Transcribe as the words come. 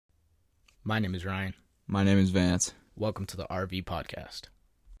My name is Ryan. My name is Vance. Welcome to the RV Podcast.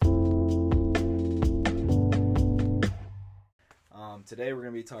 Today we're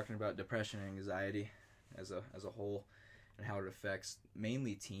going to be talking about depression and anxiety as a whole and how it affects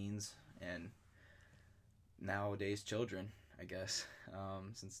mainly teens and nowadays children, I guess,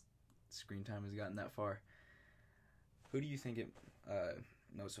 since screen time has gotten that far. Who do you think it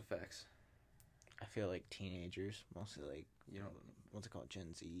most affects? I feel like teenagers, mostly like, what's it called,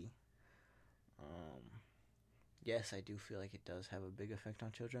 Gen Z. Yes, I do feel like it does have a big effect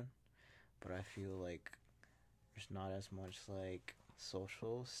on children, but I feel like there's not as much like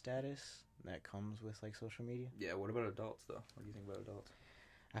social status that comes with like social media. Yeah, what about adults though? What do you think about adults?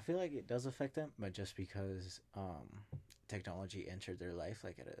 I feel like it does affect them, but just because technology entered their life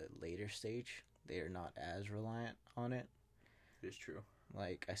like at a later stage, they are not as reliant on it. It is true.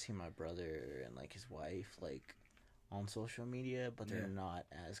 Like, I see my brother and like his wife like on social media, but they're not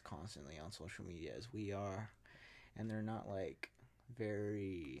as constantly on social media as we are, and they're not like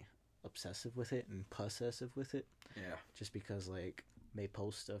very obsessive with it and possessive with it. Yeah. Just because like they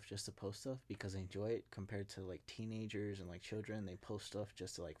post stuff just to post stuff because they enjoy it, compared to like teenagers and like children, they post stuff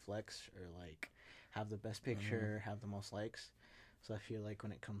just to like flex or like have the best picture, have the most likes. So I feel like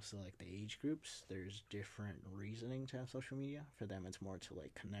when it comes to like the age groups, there's different reasoning to have social media. For them, it's more to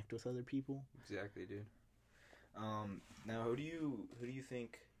like connect with other people. Exactly, dude. Now who do you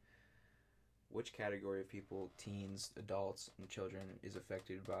think, which category of people, teens, adults, and children, is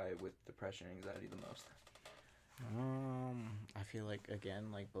affected by with depression and anxiety the most? I feel like, again,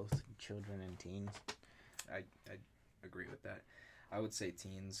 like both children and teens. I agree with that. I would say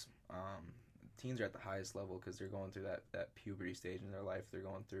teens. Teens are at the highest level because they're going through that puberty stage in their life. They're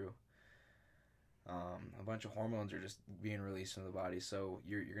going through a bunch of hormones are just being released from the body. So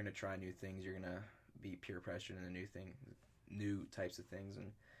you're gonna try new things. You're gonna be peer pressured into new types of things,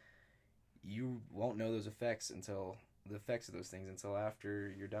 and you won't know the effects of those things until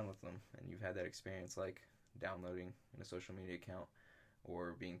after you're done with them and you've had that experience, like downloading in a social media account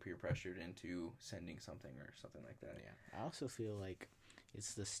or being peer pressured into sending something or something like that. Yeah, I also feel like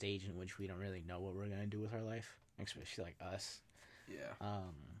it's the stage in which we don't really know what we're gonna do with our life, especially like us. Yeah.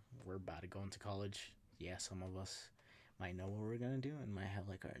 We're about to go into college. Yeah, some of us might know what we're gonna do and might have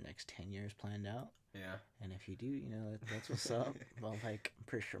like our next 10 years planned out. Yeah. And if you do, that's what's up. Well, like, I'm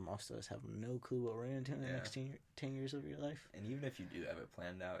pretty sure most of us have no clue what we're gonna do in the next 10 years of your life. And even if you do have it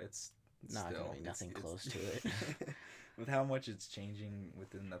planned out, it's not still gonna be nothing close to it. With how much it's changing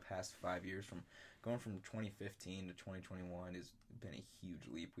within the past 5 years, from going from 2015 to 2021 has been a huge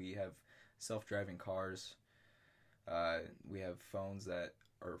leap. We have self-driving cars. We have phones that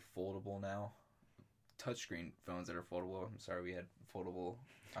are foldable now. Touchscreen phones that are foldable. I'm sorry, we had foldable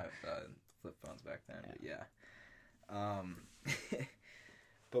flip phones back then. Yeah. But yeah.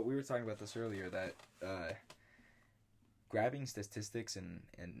 But we were talking about this earlier, that grabbing statistics and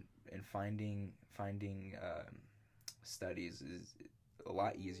finding studies is a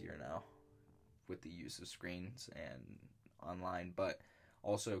lot easier now with the use of screens and online, but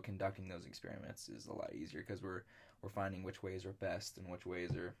also conducting those experiments is a lot easier because we're finding which ways are best and which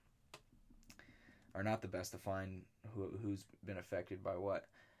ways are not the best to find who's been affected by what.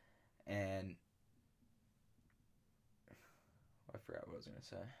 And I forgot what I was going to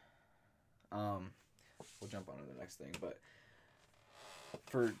say. We'll jump on to the next thing, but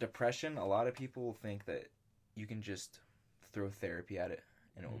for depression, a lot of people think that you can just throw therapy at it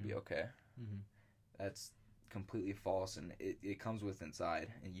and it will be okay. Mm-hmm. That's completely false, and it comes with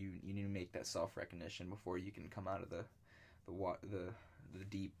inside, and you need to make that self-recognition before you can come out of the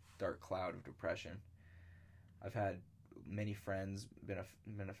deep dark cloud of depression. I've had many friends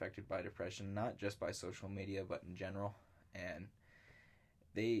been affected by depression, not just by social media but in general, and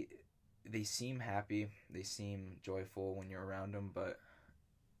they seem happy, they seem joyful when you're around them, but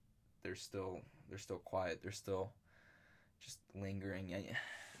they're still quiet, they're still just lingering.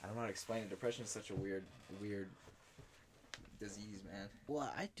 I don't know how to explain it. Depression is such a weird disease, man.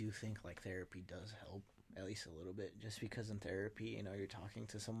 Well, I do think like therapy does help, at least a little bit, just because in therapy, you're talking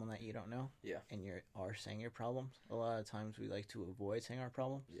to someone that you don't know. Yeah. And you are saying your problems. A lot of times we like to avoid saying our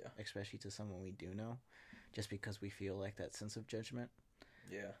problems. Yeah. Especially to someone we do know, just because we feel like that sense of judgment.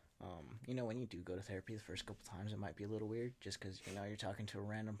 Yeah. When you do go to therapy the first couple times, it might be a little weird, just because you're talking to a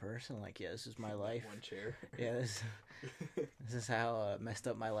random person. Like, yeah, this is my life. One chair. Yeah, this is how messed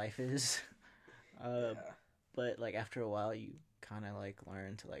up my life is. But like after a while, you kind of like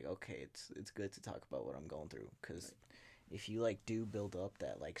learn to like, okay, it's good to talk about what I'm going through, because if you like do build up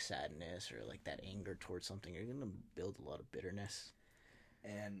that like sadness or like that anger towards something, you're gonna build a lot of bitterness.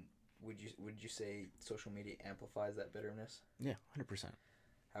 And would you say social media amplifies that bitterness? Yeah, 100%.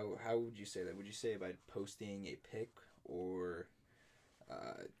 How would you say that? Would you say by posting a pic, or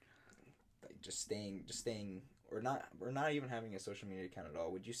like just staying, or not even having a social media account at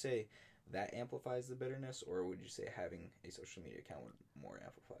all? Would you say that amplifies the bitterness, or would you say having a social media account would more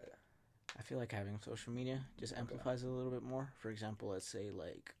amplify it? I feel like having social media just amplifies it a little bit more. For example, let's say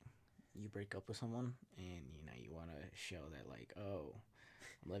like you break up with someone and you want to show that like, oh,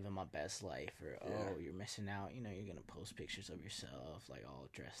 I'm living my best life, or oh, you're missing out. You're gonna post pictures of yourself like all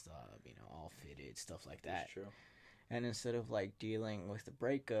dressed up, all fitted, stuff like that. That's true. And instead of like dealing with the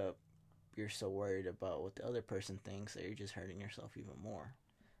breakup, you're so worried about what the other person thinks that you're just hurting yourself even more.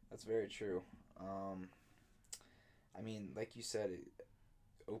 That's very true. I mean, like you said,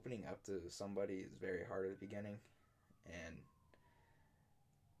 opening up to somebody is very hard at the beginning, and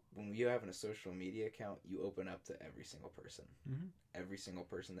when you have a social media account, you open up to every single person, every single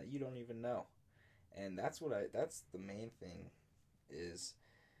person that you don't even know, and that's the main thing, is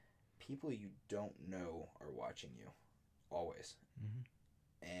people you don't know are watching you, always,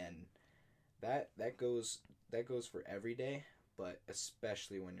 and that goes for every day, but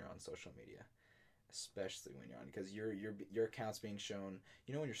especially when you're on social media. Especially when you're on, because your account's being shown.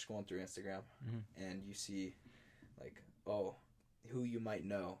 When you're scrolling through Instagram and you see, like, oh, who you might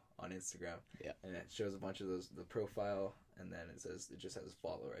know on Instagram, and it shows a bunch of the profile, and then it just has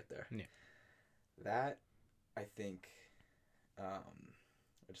follow right there. Yeah, that, I think, I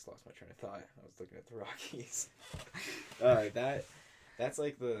just lost my train of thought. I was looking at the Rockies. That's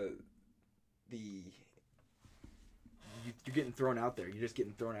like you're getting thrown out there. You're just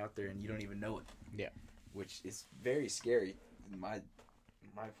getting thrown out there, and you don't even know it. Yeah. Which is very scary in my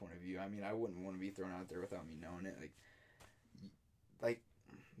point of view. I mean, I wouldn't want to be thrown out there without me knowing it. Like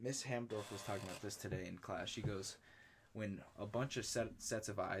Miss Hamdorf was talking about this today in class. She goes, when a bunch of sets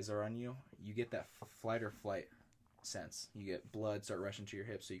of eyes are on you, you get that flight or flight sense. You get blood start rushing to your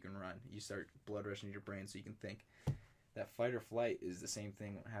hips so you can run. You start blood rushing to your brain so you can think. That fight or flight is the same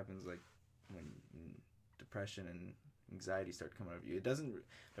thing that happens like when depression and anxiety start coming over you.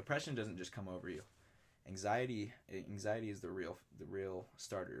 Depression doesn't just come over you. Anxiety is the real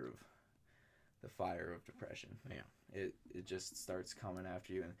starter of the fire of depression. Yeah. It just starts coming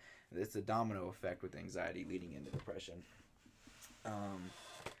after you, and it's a domino effect with anxiety leading into depression. A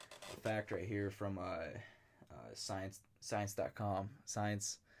fact right here from science.com.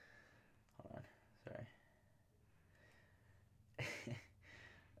 Science. Hold on.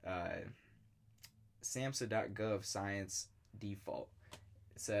 Sorry. SAMHSA.gov science default.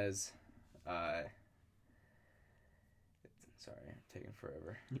 It says, sorry, I'm taking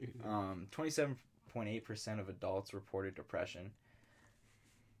forever. 27.8% of adults reported depression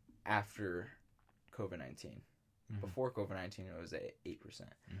after COVID-19. Before COVID-19, it was at 8%.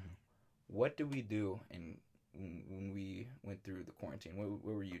 What did we do when we went through the quarantine? What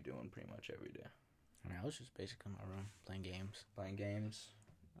were you doing pretty much every day? I mean, I was just basically in my room playing games. Playing games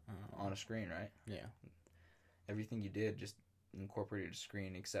on a screen, right? Yeah. Everything you did just incorporated a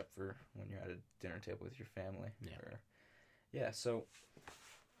screen, except for when you're at a dinner table with your family. Yeah. So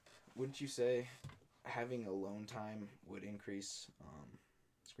wouldn't you say having alone time would increase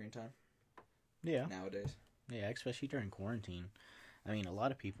screen time? Yeah. Nowadays? Yeah, especially during quarantine. I mean, a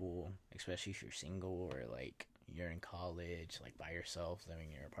lot of people, especially if you're single or like you're in college, like by yourself,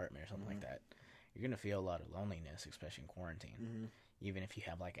 living in your apartment or something like that, you're going to feel a lot of loneliness, especially in quarantine. Even if you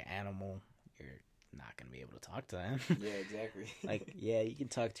have like an animal, you're not going to be able to talk to them. Yeah, exactly. Like, yeah, you can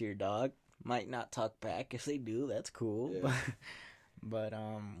talk to your dog. Might not talk back. If they do, that's cool. Yeah. But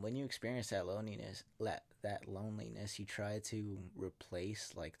when you experience that loneliness, you try to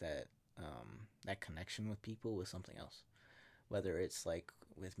replace like that connection with people with something else. Whether it's like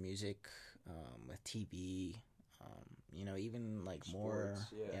with music, with TV, even like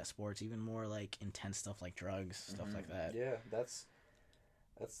sports, more sports, even more like intense stuff like drugs, stuff like that. Yeah, that's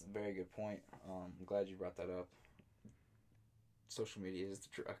a very good point. I'm glad you brought that up. Social media is the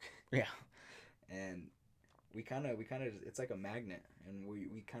drug. Yeah. And we kind of it's like a magnet, and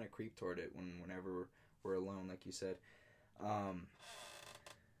we kind of creep toward it whenever we're alone, like you said.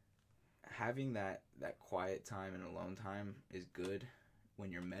 Having that quiet time and alone time is good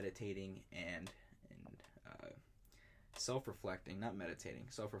when you're meditating and self-reflecting, not meditating,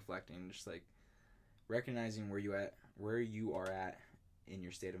 self-reflecting, just like recognizing where you are at in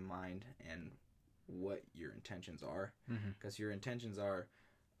your state of mind and what your intentions are. Because your intentions are,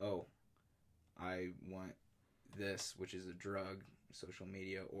 oh, I want this, which is a drug, social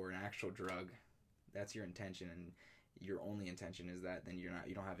media, or an actual drug. That's your intention, and your only intention is that. Then you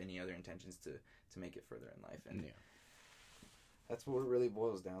don't have any other intentions to make it further in life. And That's what it really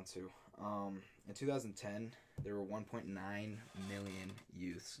boils down to. In 2010, there were 1.9 million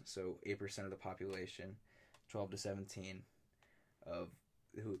youths, so 8% of the population, 12 to 17, of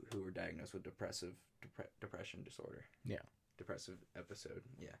who were diagnosed with depression disorder. Yeah. Depressive episode.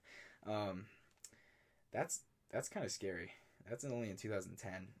 Yeah. That's kind of scary. That's only in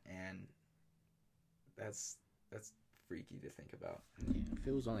 2010, and that's freaky to think about. Yeah, if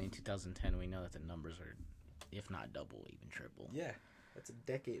it was only in 2010, we know that the numbers are, if not double, even triple. Yeah, that's a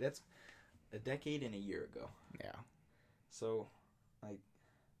decade. That's a decade and a year ago. Yeah. So, like,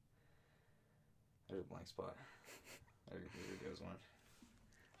 there's a blank spot. There goes one.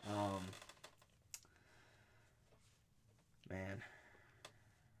 Man.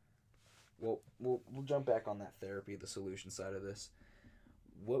 Well, we'll jump back on that therapy, the solution side of this.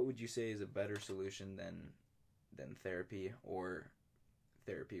 What would you say is a better solution than therapy, or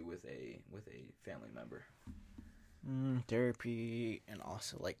therapy with a family member? Therapy, and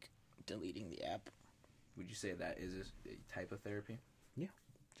also like deleting the app. Would you say that is a type of therapy?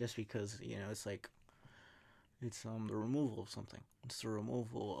 Just because, it's like, it's the removal of something. It's the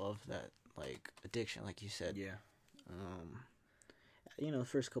removal of that, like, addiction, like you said. Yeah. The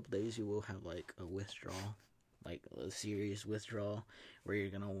first couple days you will have like a withdrawal, like a serious withdrawal, where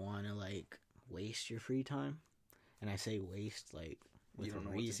you're gonna want to like waste your free time, and I say waste like with You don't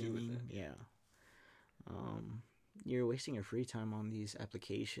know reasoning. what to do with it. Yeah. You're wasting your free time on these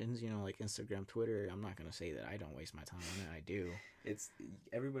applications, like Instagram, Twitter. I'm not gonna say that I don't waste my time on it. I do. It's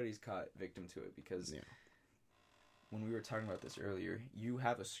everybody's caught victim to it because when we were talking about this earlier, you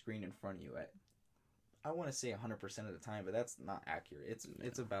have a screen in front of you at, I want to say 100% of the time, but that's not accurate.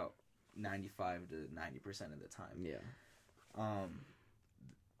 It's about 95 to 90% of the time. Yeah.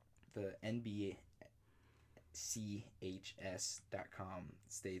 The NBCHS.com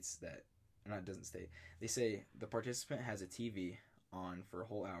states that, or not, doesn't state. They say the participant has a TV on for a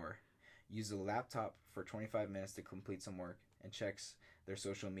whole hour, uses a laptop for 25 minutes to complete some work, and checks their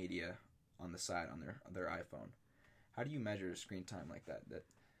social media on the side on their iPhone. How do you measure screen time like that? That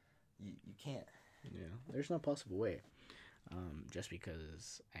you can't. Yeah, there's no possible way. Just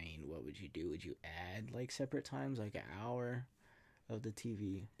because, what would you do? Would you add like separate times, like an hour of the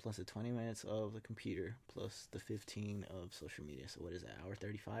TV plus the 20 minutes of the computer plus the 15 of social media? So what is that? Hour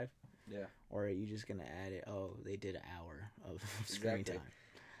 35? Yeah. Or are you just gonna add it? Oh, they did an hour of screen time.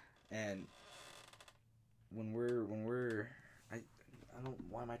 And when we're I don't,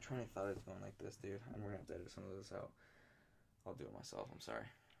 why my train of thought is going like this, dude. I'm gonna have to edit some of this out. I'll do it myself. I'm sorry.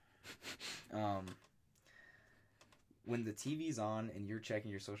 When the TV's on and you're checking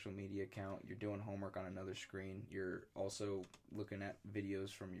your social media account, you're doing homework on another screen, you're also looking at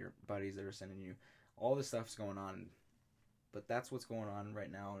videos from your buddies that are sending you, all this stuff's going on, but that's what's going on right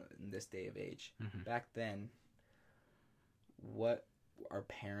now in this day of age. Mm-hmm. Back then, what our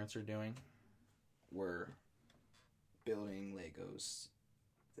parents are doing were building Legos,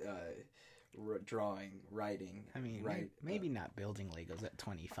 drawing, writing. Maybe not building Legos at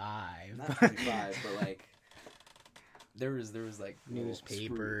 25. Not 25, but like there was like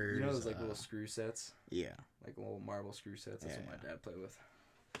newspapers. Little those like little screw sets. Yeah. Like little marble screw sets. That's what my dad played with.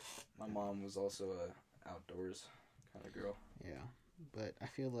 My mom was also a outdoors kind of girl. Yeah. But I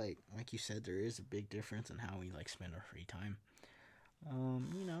feel like you said, there is a big difference in how we like spend our free time.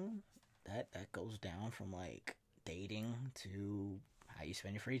 That goes down from like dating to how you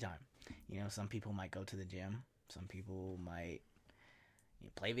spend your free time. Some people might go to the gym. Some people might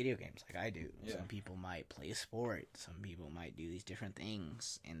play video games like I do. Yeah. Some people might play a sport. Some people might do these different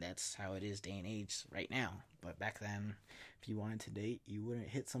things. And that's how it is day and age right now. But back then, if you wanted to date, you wouldn't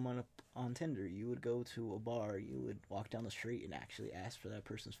hit someone up on Tinder. You would go to a bar. You would walk down the street and actually ask for that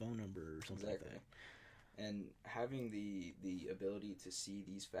person's phone number or something like that. And having the ability to see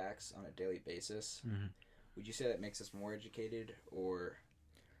these facts on a daily basis, Mm-hmm. would you say that makes us more educated, or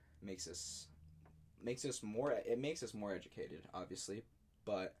makes us more? It makes us more educated, obviously,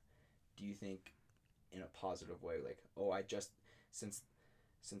 but do you think in a positive way, like, since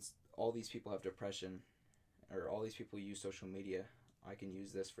all these people have depression, or all these people use social media, I can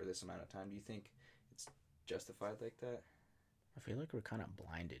use this for this amount of time? Do you think it's justified like that? I feel like we're kind of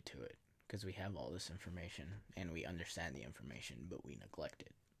blinded to it because we have all this information and we understand the information, but we neglect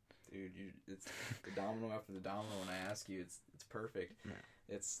it. Dude, it's the domino after the domino. When I ask you, it's perfect. Yeah.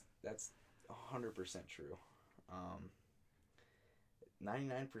 That's 100% true.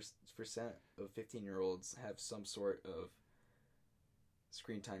 99% of 15-year-olds have some sort of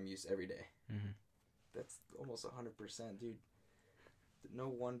screen time use every day. Mm-hmm. That's almost 100%, dude. No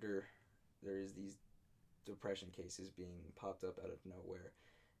wonder there is these depression cases being popped up out of nowhere,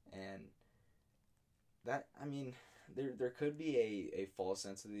 and there could be a false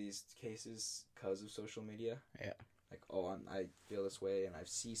sense of these cases because of social media. Yeah. Like, oh, I feel this way, and I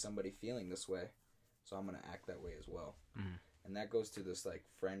see somebody feeling this way, so I'm gonna act that way as well. Mhm. And that goes to this like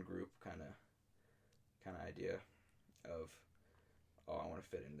friend group kind of idea of, oh, I want to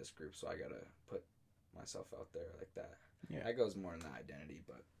fit in this group, so I gotta put myself out there like that. Yeah. That goes more in the identity,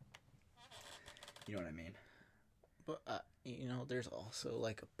 but you know what I mean. But you know, there's also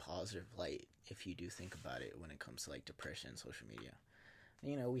like a positive light if you do think about it when it comes to like depression and social media.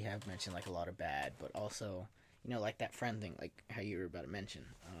 You know, we have mentioned like a lot of bad, but also, you know, like that friend thing, like how you were about to mention.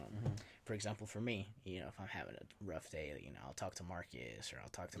 For example, for me, you know, if I'm having a rough day, you know, I'll talk to Marcus, or I'll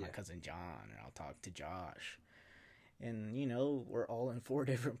talk to my cousin John, or I'll talk to Josh. And, you know, we're all in 4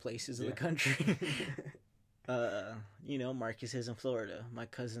 different places of the country. You know, Marcus is in Florida. My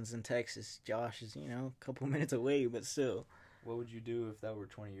cousin's in Texas. Josh is, you know, a couple minutes away, but still. What would you do if that were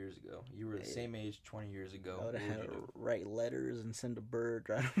 20 years ago? You were the same age 20 years ago. I would have had to write letters and send a bird.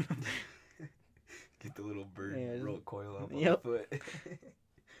 I don't know. Get the little bird roll coil up on Yep. the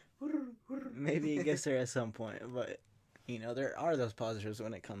foot. Maybe it gets there at some point, but you know, there are those positives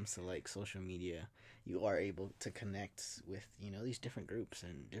when it comes to like social media. You are able to connect with, you know, these different groups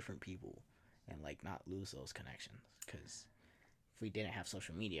and different people, and like not lose those connections. Because if we didn't have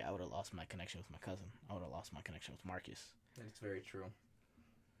social media, I would have lost my connection with my cousin. I would have lost my connection with Marcus. It's very true.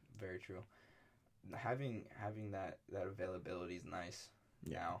 Very true. Having that availability is nice.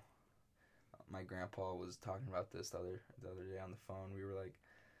 Yeah. Now, my grandpa was talking about this the other day on the phone. We were like,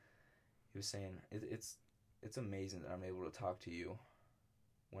 he was saying it's amazing that I'm able to talk to you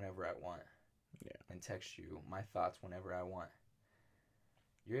whenever I want. Yeah. And text you my thoughts whenever I want.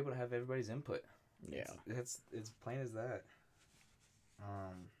 You're able to have everybody's input. Yeah. It's plain as that.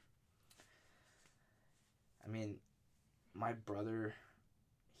 I mean, my brother,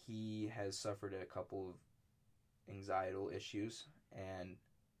 he has suffered a couple of anxietal issues, and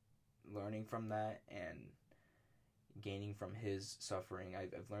learning from that and gaining from his suffering,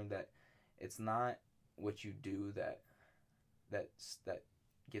 I've learned that it's not what you do that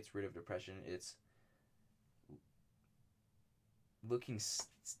gets rid of depression. It's looking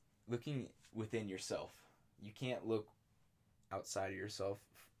within yourself. You can't look outside of yourself.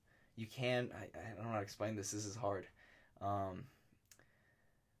 You can. I don't know how to explain this. This is hard.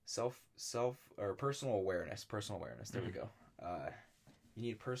 Self or personal awareness. There we go. You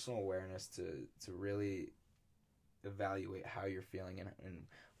need personal awareness to really evaluate how you're feeling and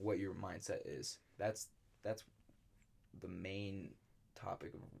what your mindset is. That's the main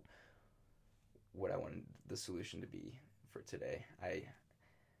topic of what I wanted the solution to be for today.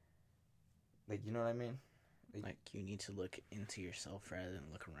 You know what I mean? Like you need to look into yourself rather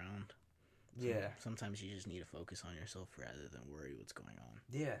than look around. Yeah. Sometimes you just need to focus on yourself rather than worry what's going on.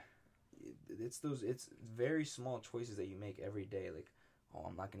 Yeah. It's very small choices that you make every day. Like, oh,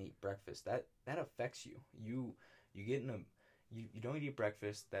 I'm not gonna eat breakfast. That affects you. You get you don't eat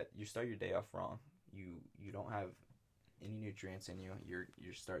breakfast. That you start your day off wrong. You don't have any nutrients in you. You're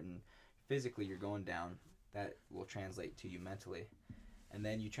starting physically. You're going down. That will translate to you mentally, and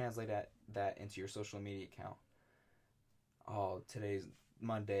then you translate that into your social media account. Oh, today's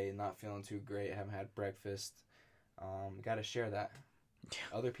Monday. Not feeling too great. Haven't had breakfast. Got to share that.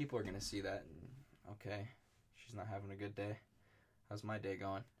 Other people are gonna see that. And, okay, she's not having a good day. How's my day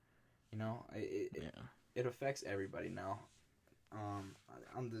going? You know, it affects everybody now.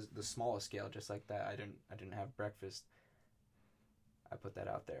 On the smallest scale, just like that. I didn't have breakfast. I put that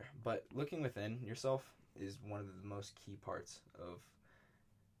out there. But looking within yourself is one of the most key parts of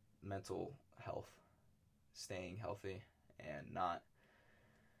mental health. Staying healthy and not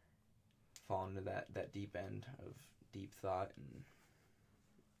falling into that deep end of deep thought and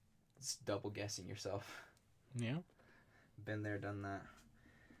double guessing yourself. Yeah. Been there, done that.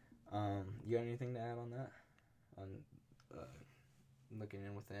 You got anything to add on that? On looking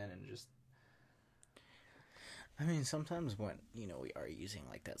in within and just... I mean, sometimes when, you know, we are using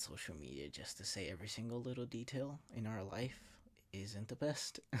like that social media just to say every single little detail in our life isn't the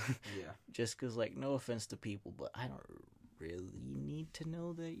best. Yeah. Just because, like, no offense to people, but I don't really need to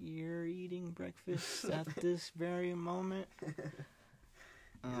know that you're eating breakfast at this very moment.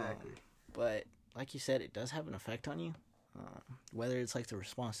 Exactly. But like you said, it does have an effect on you. Whether it's like the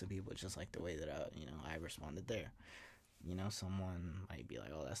response to people, just like the way that I responded there. You know, someone might be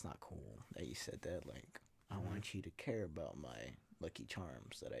like, "Oh, that's not cool that you said that." Like, I want you to care about my Lucky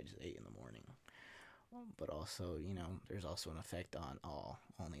Charms that I just ate in the morning. But also, you know, there's also an effect on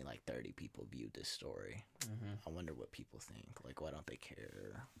only like 30 people viewed this story. I wonder what people think. Like, why don't they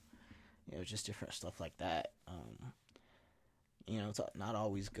care? You know, just different stuff like that. You know, it's not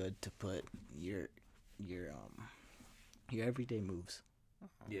always good to put your your everyday moves.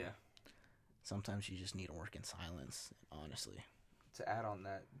 Yeah. Sometimes you just need to work in silence, honestly. To add on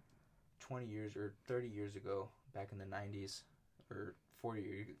that, 20 years or 30 years ago, back in the 90s, or 40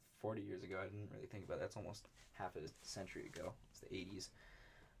 years ago, I didn't really think about that. That's almost half a century ago. It's the 80s.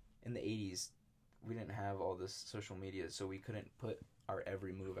 In the 80s, we didn't have all this social media, so we couldn't put our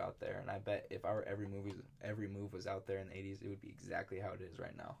every move out there. And I bet if our every move was out there in the 80s, it would be exactly how it is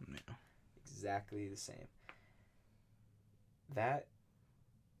right now. Yeah. Exactly the same. That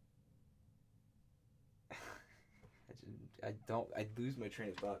I lose my train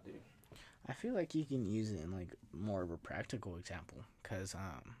of thought, dude. I feel like you can use it in like more of a practical example, because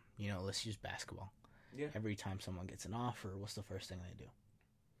let's use basketball. Yeah. Every time someone gets an offer, what's the first thing they do?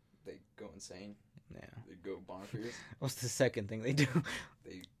 They go insane. Yeah. They go bonkers. What's the second thing they do?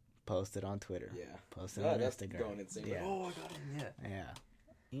 They post it on Twitter. Yeah. Post it on that's Instagram. Going insane. Yeah. Like, oh, I got him. Yeah.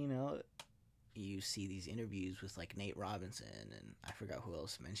 Yeah. You see these interviews with like Nate Robinson, and I forgot who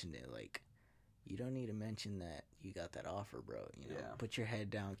else mentioned it. Like, you don't need to mention that you got that offer, bro. Yeah. Put your head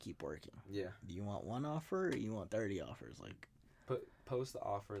down, keep working. Yeah. Do you want one offer or you want 30 offers? Like, post the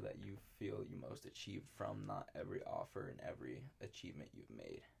offer that you feel you most achieved from, not every offer and every achievement you've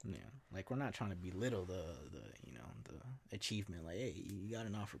made. Yeah. Like, we're not trying to belittle the achievement. Like, hey, you got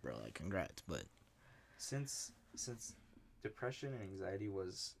an offer, bro. Like, congrats. But since depression and anxiety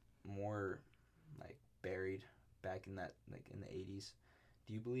was more like buried back in that, like in the 80s,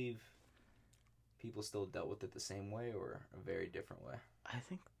 do you believe people still dealt with it the same way or a very different way?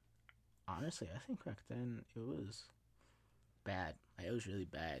 Honestly, I think back then it was bad. Like, it was really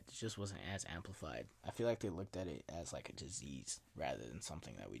bad. It just wasn't as amplified. I feel like they looked at it as like a disease rather than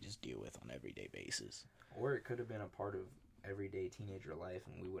something that we just deal with on an everyday basis. Or it could have been a part of everyday teenager life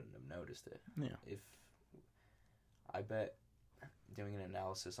and we wouldn't have noticed it. Yeah. I bet doing an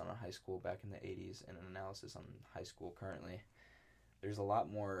analysis on a high school back in the 80s and an analysis on high school currently, there's a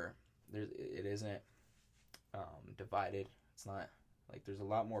lot more. It isn't divided. It's not like there's a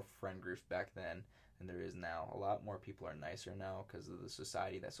lot more friend groups back then than there is now. A lot more people are nicer now because of the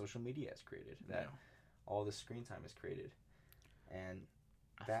society that social media has created, that all the screen time has created, and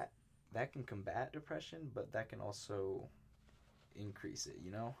that can combat depression, but that can also increase it.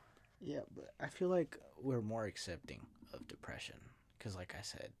 Yeah, but I feel like we're more accepting of depression because, like I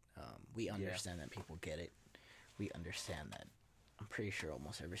said, we understand that people get it. We understand that. I'm pretty sure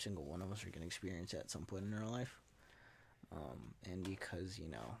almost every single one of us are going to experience it at some point in our life. And because,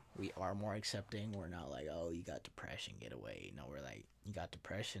 we are more accepting, we're not like, oh, you got depression, get away. No, we're like, you got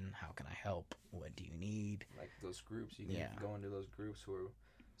depression, how can I help? What do you need? Like those groups, you can go into those groups who are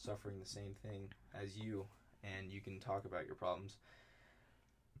suffering the same thing as you, and you can talk about your problems.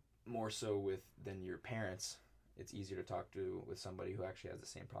 More so than your parents, it's easier to talk to with somebody who actually has the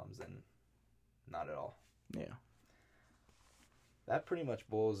same problems than not at all. Yeah. That pretty much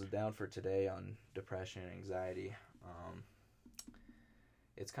boils it down for today on depression and anxiety.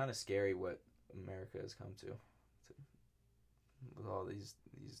 It's kind of scary what America has come to with all these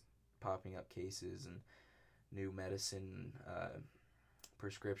popping up cases and new medicine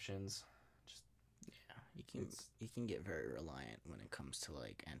prescriptions. You can get very reliant when it comes to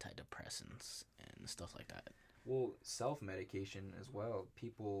like antidepressants and stuff like that. Well, self-medication as well.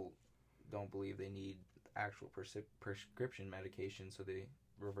 People don't believe they need actual prescription medication, so they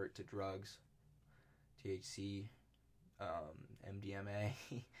revert to drugs, THC, MDMA,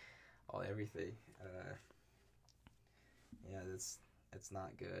 everything. It's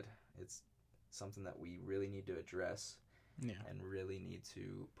not good. It's something that we really need to address, and really need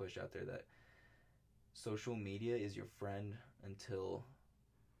to push out there that social media is your friend until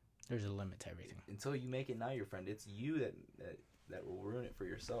there's a limit to everything. Until you make it not your friend, it's you that will ruin it for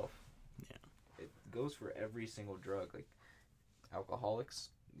yourself. Yeah. It goes for every single drug. Like alcoholics,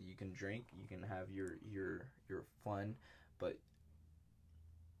 you can drink, you can have your fun, but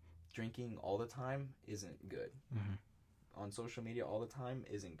drinking all the time isn't good. Mm-hmm. On social media all the time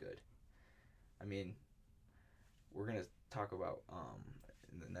isn't good. I mean, we're gonna talk about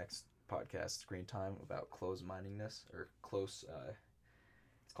in the next podcast, Screen Time, about close-mindedness or close.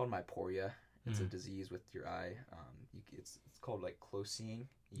 It's called myopia. It's a disease with your eye. It's called like close seeing.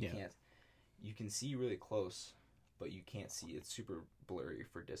 You can see really close, but you can't see. It's super blurry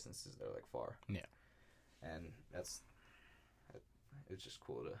for distances that are like far. Yeah. And it's just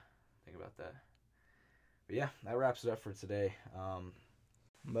cool to think about that. But yeah, that wraps it up for today.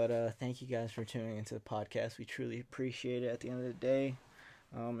 But thank you guys for tuning into the podcast. We truly appreciate it at the end of the day.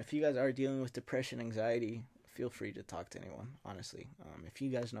 If you guys are dealing with depression, anxiety, feel free to talk to anyone, honestly. If you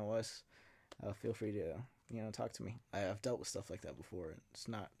guys know us, feel free to, talk to me. I've dealt with stuff like that before. It's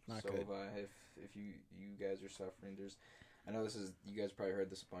not good. So if you guys are suffering, I know this is, you guys probably heard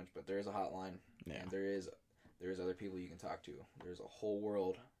this a bunch, but there is a hotline. Yeah. And there's other people you can talk to. There's a whole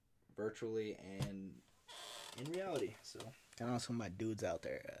world, virtually and in reality. So. And also, my dudes out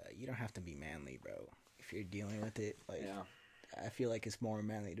there, you don't have to be manly, bro. If you're dealing with it, like, Yeah. I feel like it's more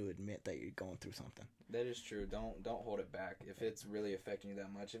manly to admit that you're going through something. That is true. Don't hold it back. If it's really affecting you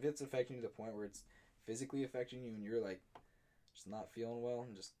that much, if it's affecting you to the point where it's physically affecting you and you're like just not feeling well,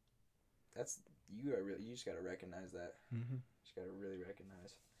 and just you just gotta recognize that. Mm-hmm. Just gotta really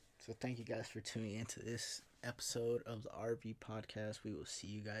recognize. So thank you guys for tuning into this episode of the RV podcast. We will see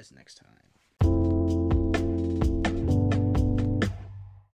you guys next time.